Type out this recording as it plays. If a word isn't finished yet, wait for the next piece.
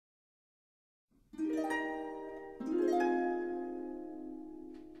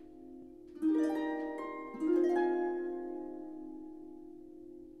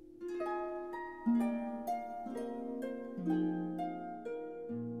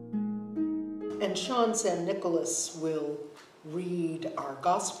And Sean San Nicholas will read our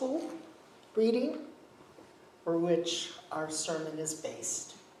gospel reading, for which our sermon is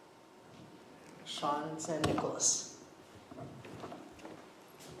based. Sean San Nicholas.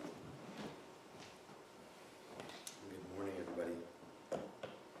 Good morning, everybody.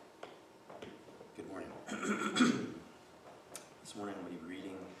 Good morning. This morning I'm going to be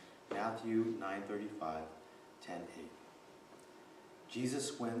reading Matthew 9:35, 10:8.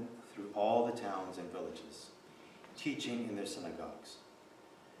 Jesus went through all the towns and villages, teaching in their synagogues,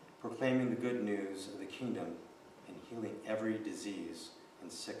 proclaiming the good news of the kingdom and healing every disease and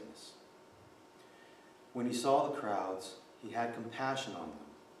sickness. When he saw the crowds, he had compassion on them,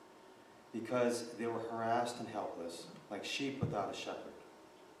 because they were harassed and helpless, like sheep without a shepherd.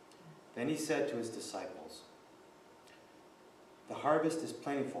 Then he said to his disciples, "The harvest is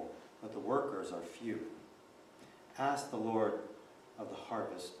plentiful, but the workers are few. Ask the Lord of the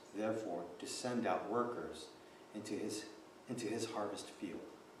harvest, therefore, to send out workers into his harvest field."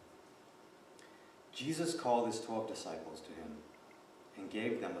 Jesus called his 12 disciples to him and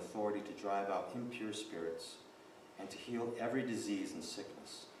gave them authority to drive out impure spirits and to heal every disease and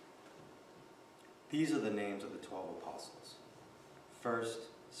sickness. These are the names of the 12 apostles. First,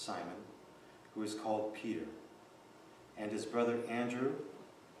 Simon, who is called Peter, and his brother Andrew,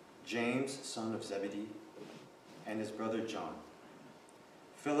 James, son of Zebedee, and his brother John,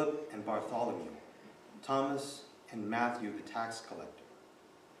 Philip and Bartholomew, Thomas and Matthew the tax collector,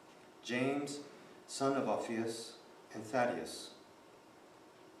 James, son of Alphaeus, and Thaddeus,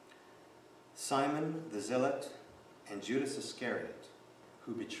 Simon the Zealot, and Judas Iscariot,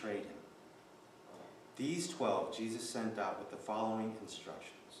 who betrayed him. These 12 Jesus sent out with the following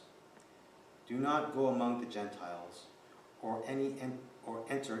instructions: "Do not go among the Gentiles or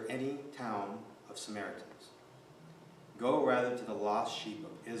enter any town of Samaritans. Go rather to the lost sheep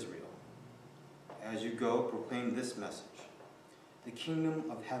of Israel. As you go, proclaim this message: the kingdom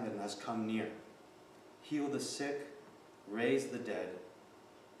of heaven has come near. Heal the sick, raise the dead,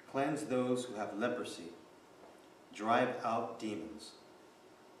 cleanse those who have leprosy, drive out demons.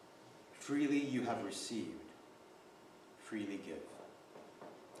 Freely you have received, freely give."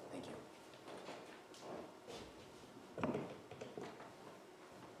 Thank you.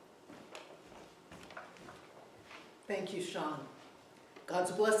 Thank you, Sean.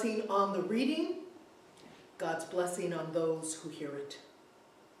 God's blessing on the reading, God's blessing on those who hear it.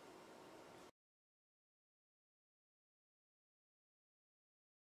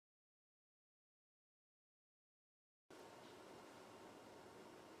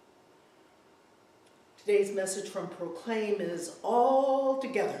 Today's message from Proclaim is all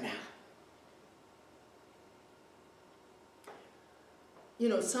together now. You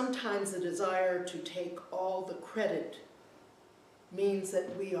know, sometimes the desire to take all the credit means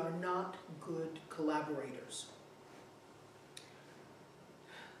that we are not good collaborators.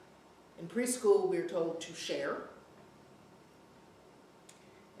 In preschool, we're told to share.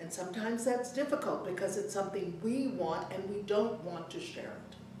 And sometimes that's difficult because it's something we want and we don't want to share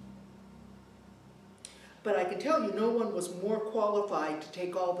it. But I can tell you, no one was more qualified to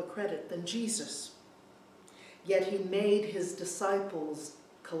take all the credit than Jesus. Yet he made his disciples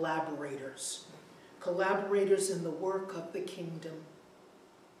collaborators, collaborators in the work of the kingdom.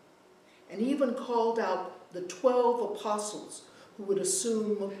 And even called out the 12 apostles who would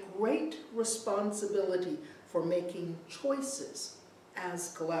assume great responsibility for making choices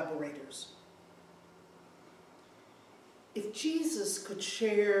as collaborators. If Jesus could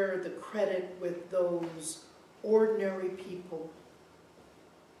share the credit with those ordinary people,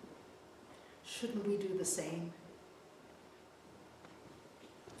 shouldn't we do the same?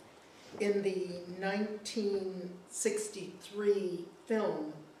 In the 1963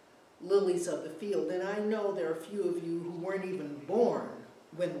 film, Lilies of the Field, and I know there are a few of you who weren't even born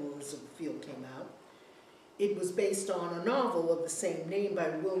when Lilies of the Field came out. It was based on a novel of the same name by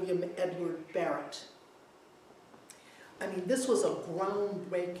William Edward Barrett. I mean, this was a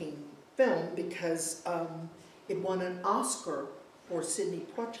groundbreaking film because it won an Oscar for Sidney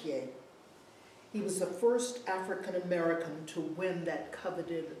Poitier. He was the first African American to win that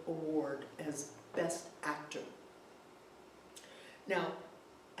coveted award as Best Actor. Now,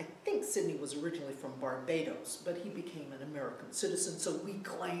 I think Sidney was originally from Barbados, but he became an American citizen, so we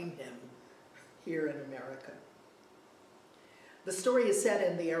claim him here in America. The story is set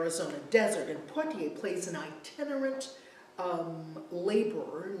in the Arizona desert, and Poitier plays an itinerant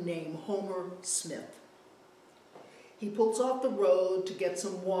laborer named Homer Smith. He pulls off the road to get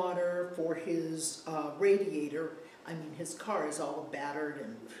some water for his radiator. I mean, his car is all battered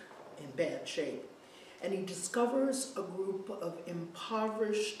and in bad shape. And he discovers a group of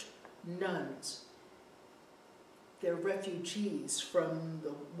impoverished nuns. They're refugees from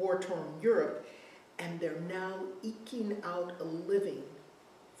the war-torn Europe, and they're now eking out a living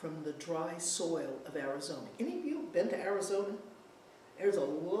from the dry soil of Arizona. Any of you been to Arizona? There's a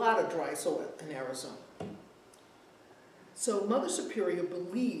lot of dry soil in Arizona. So Mother Superior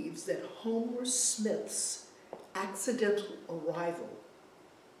believes that Homer Smith's accidental arrival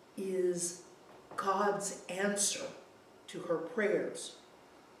is God's answer to her prayers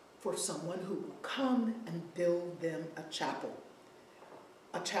for someone who will come and build them a chapel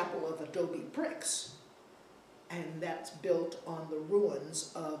of adobe bricks. And that's built on the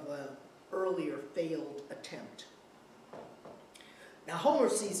ruins of an earlier failed attempt. Now Homer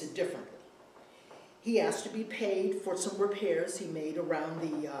sees it differently. He asked to be paid for some repairs he made around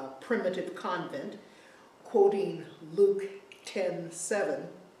the primitive convent, quoting Luke 10:7,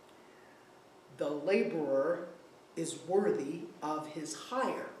 "The laborer is worthy of his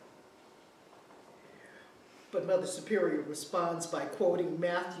hire." But Mother Superior responds by quoting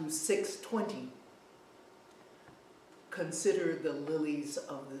Matthew 6:20, "Consider the lilies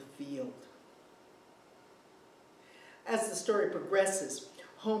of the field." As the story progresses,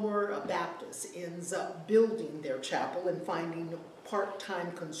 Homer, a Baptist, ends up building their chapel and finding a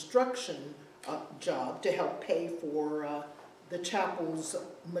part-time construction job to help pay for the chapel's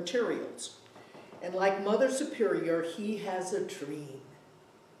materials. And like Mother Superior, he has a dream.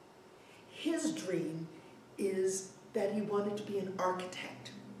 His dream is that he wanted to be an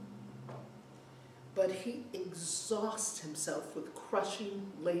architect. But he exhausts himself with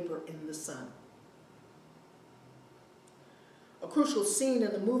crushing labor in the sun. A crucial scene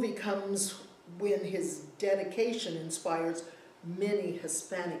in the movie comes when his dedication inspires many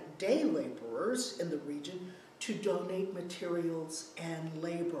Hispanic day laborers in the region to donate materials and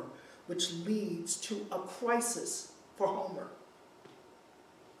labor, which leads to a crisis for Homer.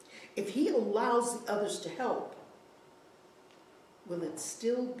 If he allows the others to help, will it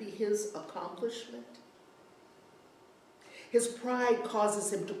still be his accomplishment? His pride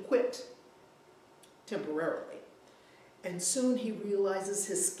causes him to quit temporarily, and soon he realizes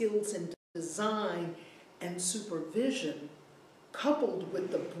his skills in design and supervision, coupled with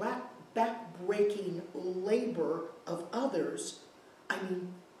the back-breaking labor of others,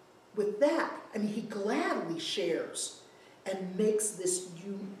 he gladly shares and makes this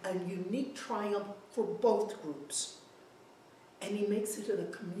a unique triumph for both groups. And he makes it a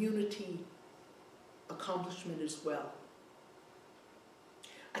community accomplishment as well.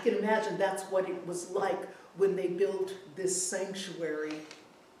 I can imagine that's what it was like when they built this sanctuary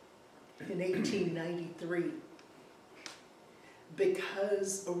in 1893.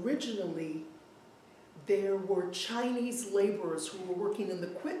 Because originally there were Chinese laborers who were working in the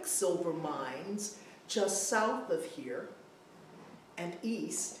quicksilver mines just south of here and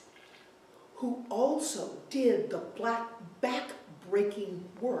east, who also did the back-breaking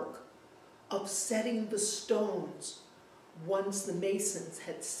work of setting the stones once the masons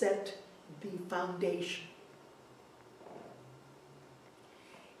had set the foundation.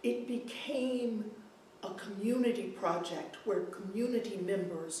 It became a community project where community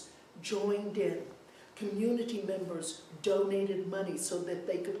members joined in. Community members donated money so that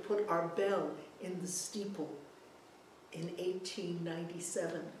they could put our bell in the steeple in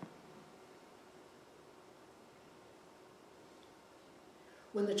 1897.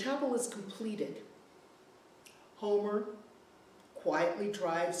 When the chapel is completed, Homer quietly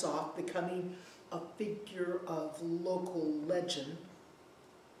drives off, becoming a figure of local legend,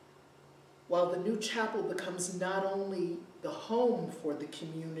 while the new chapel becomes not only the home for the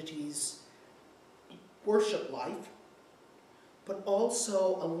community's worship life, but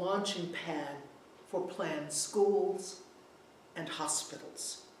also a launching pad for planned schools and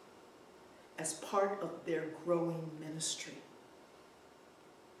hospitals as part of their growing ministry.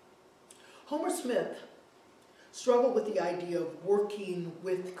 Homer Smith struggled with the idea of working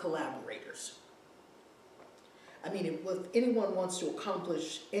with collaborators. If anyone wants to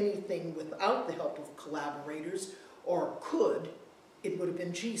accomplish anything without the help of collaborators, or could, it would have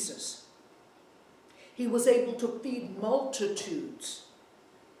been Jesus. He was able to feed multitudes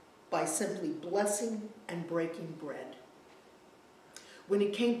by simply blessing and breaking bread. When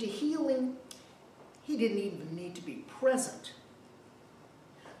it came to healing, he didn't even need to be present,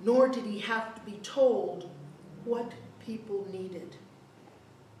 nor did he have to be told what people needed.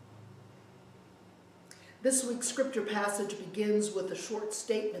 This week's scripture passage begins with a short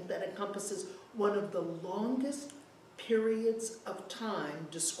statement that encompasses one of the longest periods of time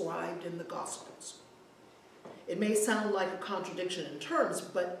described in the Gospels. It may sound like a contradiction in terms,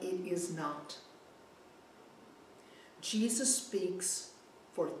 but it is not. Jesus speaks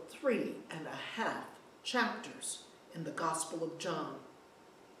for 3 half chapters in the Gospel of John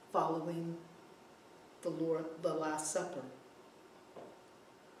following the Last Supper.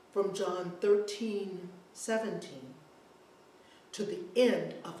 From John 13:17 to the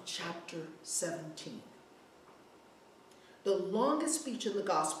end of chapter 17. The longest speech in the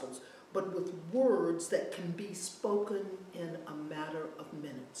Gospels, but with words that can be spoken in a matter of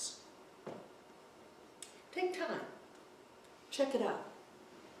minutes. Take time. Check it out.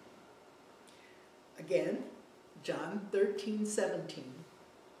 Again, John 13:17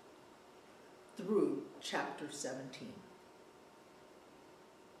 through chapter 17.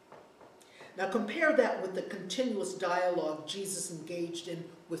 Now compare that with the continuous dialogue Jesus engaged in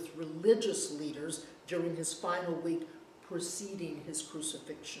with religious leaders during his final week preceding his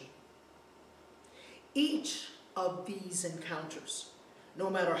crucifixion. Each of these encounters, no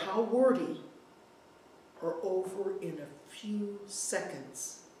matter how wordy, are over in a few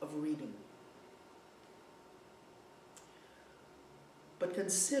seconds of reading. But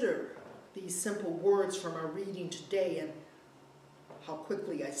consider these simple words from our reading today and how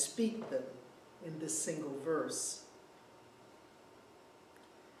quickly I speak them in this single verse.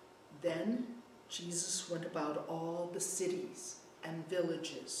 Then Jesus went about all the cities and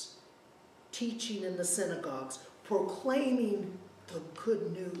villages, teaching in the synagogues, proclaiming the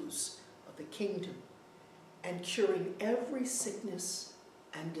good news of the kingdom, and curing every sickness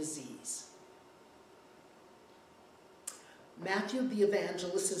and disease. Matthew the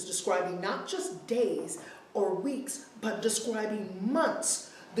evangelist is describing not just days or weeks, but describing months,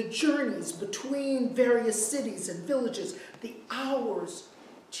 the journeys between various cities and villages, the hours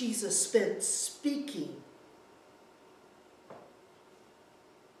Jesus spent speaking,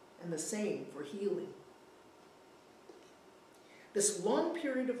 and the same for healing. This long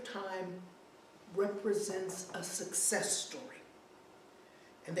period of time represents a success story.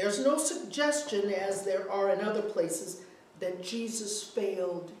 And there's no suggestion, as there are in other places, that Jesus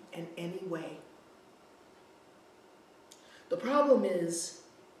failed in any way. The problem is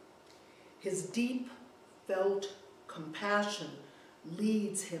his deep felt compassion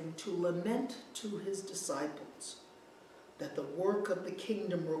leads him to lament to his disciples that the work of the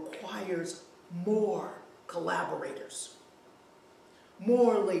kingdom requires more collaborators,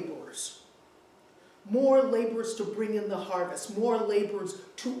 more laborers to bring in the harvest, more laborers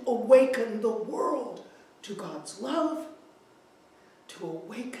to awaken the world to God's love, to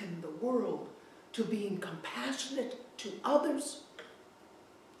awaken the world to being compassionate to others,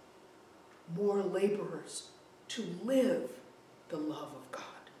 more laborers to live the love of God.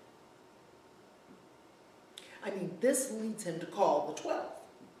 I mean, this leads him to call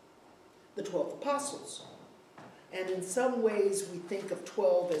the 12 apostles. And in some ways, we think of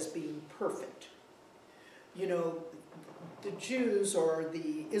 12 as being perfect. You know, the Jews or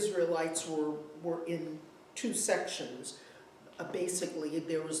the Israelites were in two sections. Basically,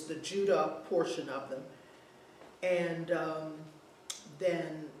 there was the Judah portion of them, and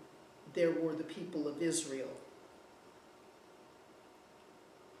then there were the people of Israel.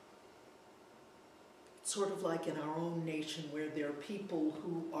 Sort of like in our own nation, where there are people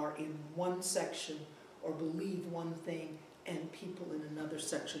who are in one section or believe one thing, and people in another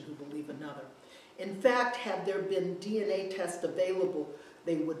section who believe another. In fact, had there been DNA tests available,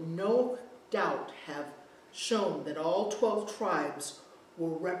 they would no doubt have shown that all 12 tribes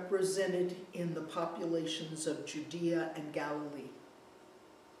were represented in the populations of Judea and Galilee.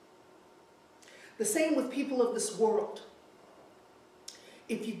 The same with people of this world.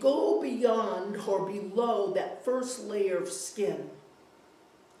 If you go beyond or below that first layer of skin,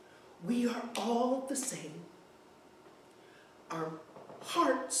 we are all the same. Our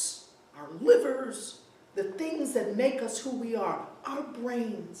hearts, our livers, the things that make us who we are, our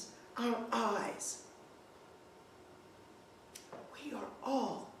brains, our eyes. We are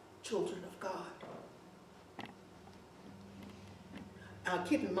all children of God. Now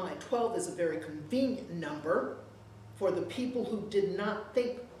keep in mind, 12 is a very convenient number for the people who did not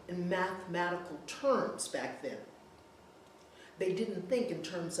think in mathematical terms back then. They didn't think in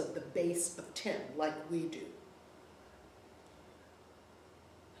terms of the base of 10 like we do.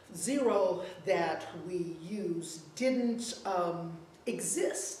 0 that we use didn't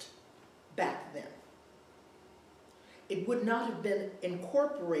exist back then. It would not have been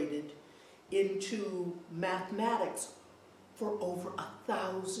incorporated into mathematics for over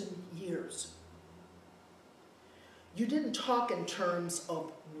 1,000 years. You didn't talk in terms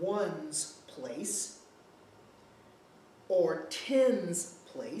of one's place, or 10's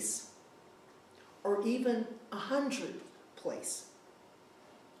place, or even 100 place.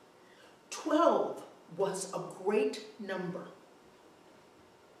 12 was a great number.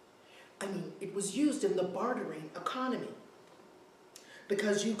 I mean, it was was used in the bartering economy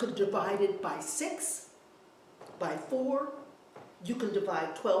because you could divide it by 6, by 4, you can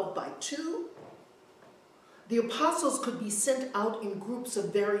divide 12 by 2. The apostles could be sent out in groups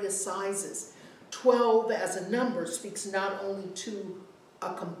of various sizes. 12 as a number speaks not only to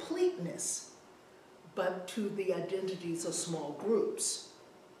a completeness, but to the identities of small groups.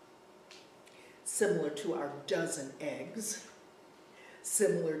 Similar to our dozen eggs,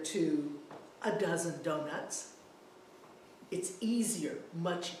 similar to a dozen donuts. It's easier,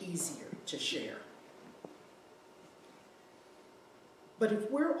 much easier to share. But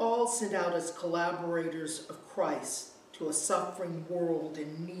if we're all sent out as collaborators of Christ to a suffering world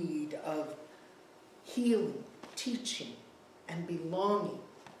in need of healing, teaching, and belonging,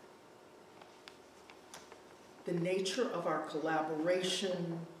 the nature of our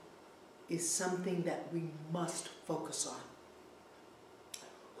collaboration is something that we must focus on.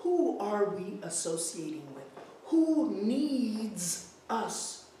 Who are we associating with? Who needs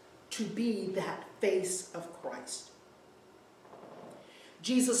us to be that face of Christ?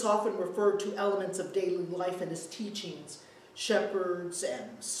 Jesus often referred to elements of daily life in his teachings: shepherds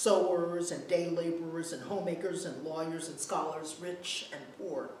and sowers and day laborers and homemakers and lawyers and scholars, rich and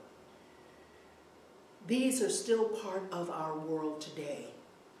poor. These are still part of our world today.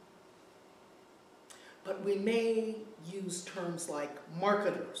 But we may use terms like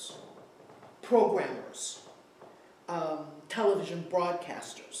marketers, programmers, television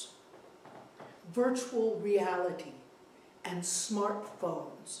broadcasters, virtual reality, and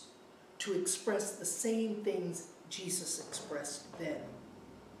smartphones to express the same things Jesus expressed then.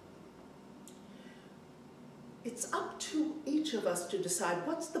 It's up to each of us to decide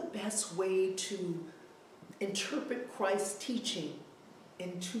what's the best way to interpret Christ's teaching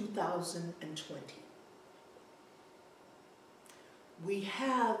in 2020. We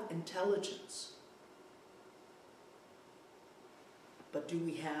have intelligence, but do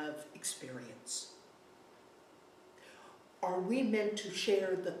we have experience? Are we meant to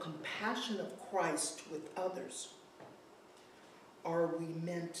share the compassion of Christ with others? Are we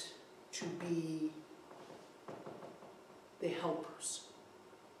meant to be the helpers?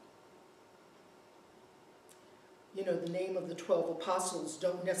 You know, the name of the 12 apostles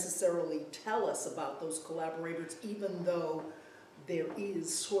don't necessarily tell us about those collaborators, even though there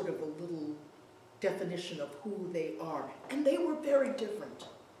is sort of a little definition of who they are. And they were very different.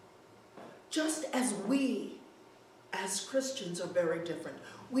 Just as we, as Christians, are very different.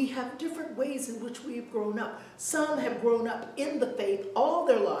 We have different ways in which we've grown up. Some have grown up in the faith all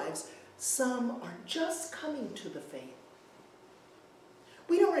their lives. Some are just coming to the faith.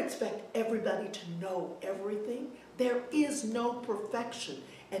 We don't expect everybody to know everything. There is no perfection,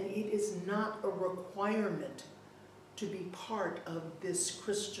 and it is not a requirement to be part of this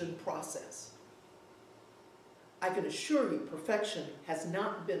Christian process. I can assure you perfection has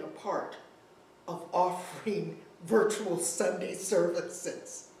not been a part of offering virtual Sunday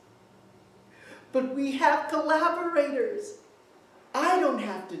services. But we have collaborators. I don't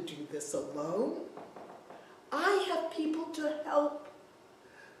have to do this alone. I have people to help,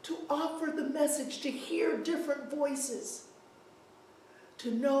 to offer the message, to hear different voices,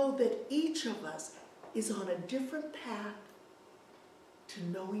 to know that each of us is on a different path to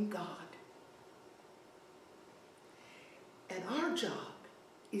knowing God. And our job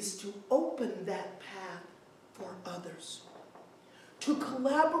is to open that path for others, to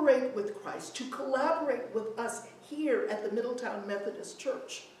collaborate with Christ, to collaborate with us here at the Middletown Methodist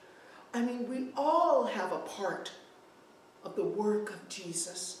Church. I mean, we all have a part of the work of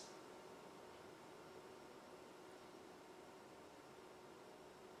Jesus.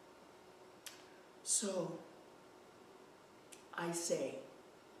 So, I say,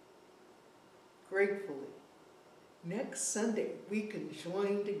 gratefully, next Sunday we can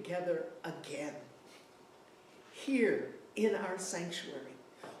join together again here in our sanctuary.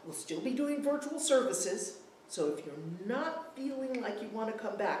 We'll still be doing virtual services, so if you're not feeling like you want to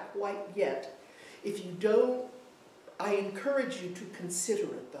come back quite yet, if you don't, I encourage you to consider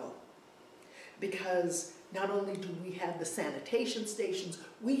it though, because not only do we have the sanitation stations,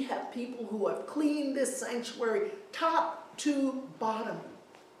 we have people who have cleaned this sanctuary top to bottom.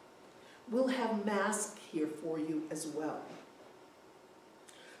 We'll have masks here for you as well,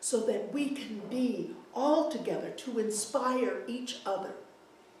 so that we can be all together to inspire each other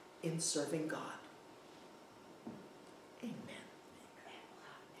in serving God.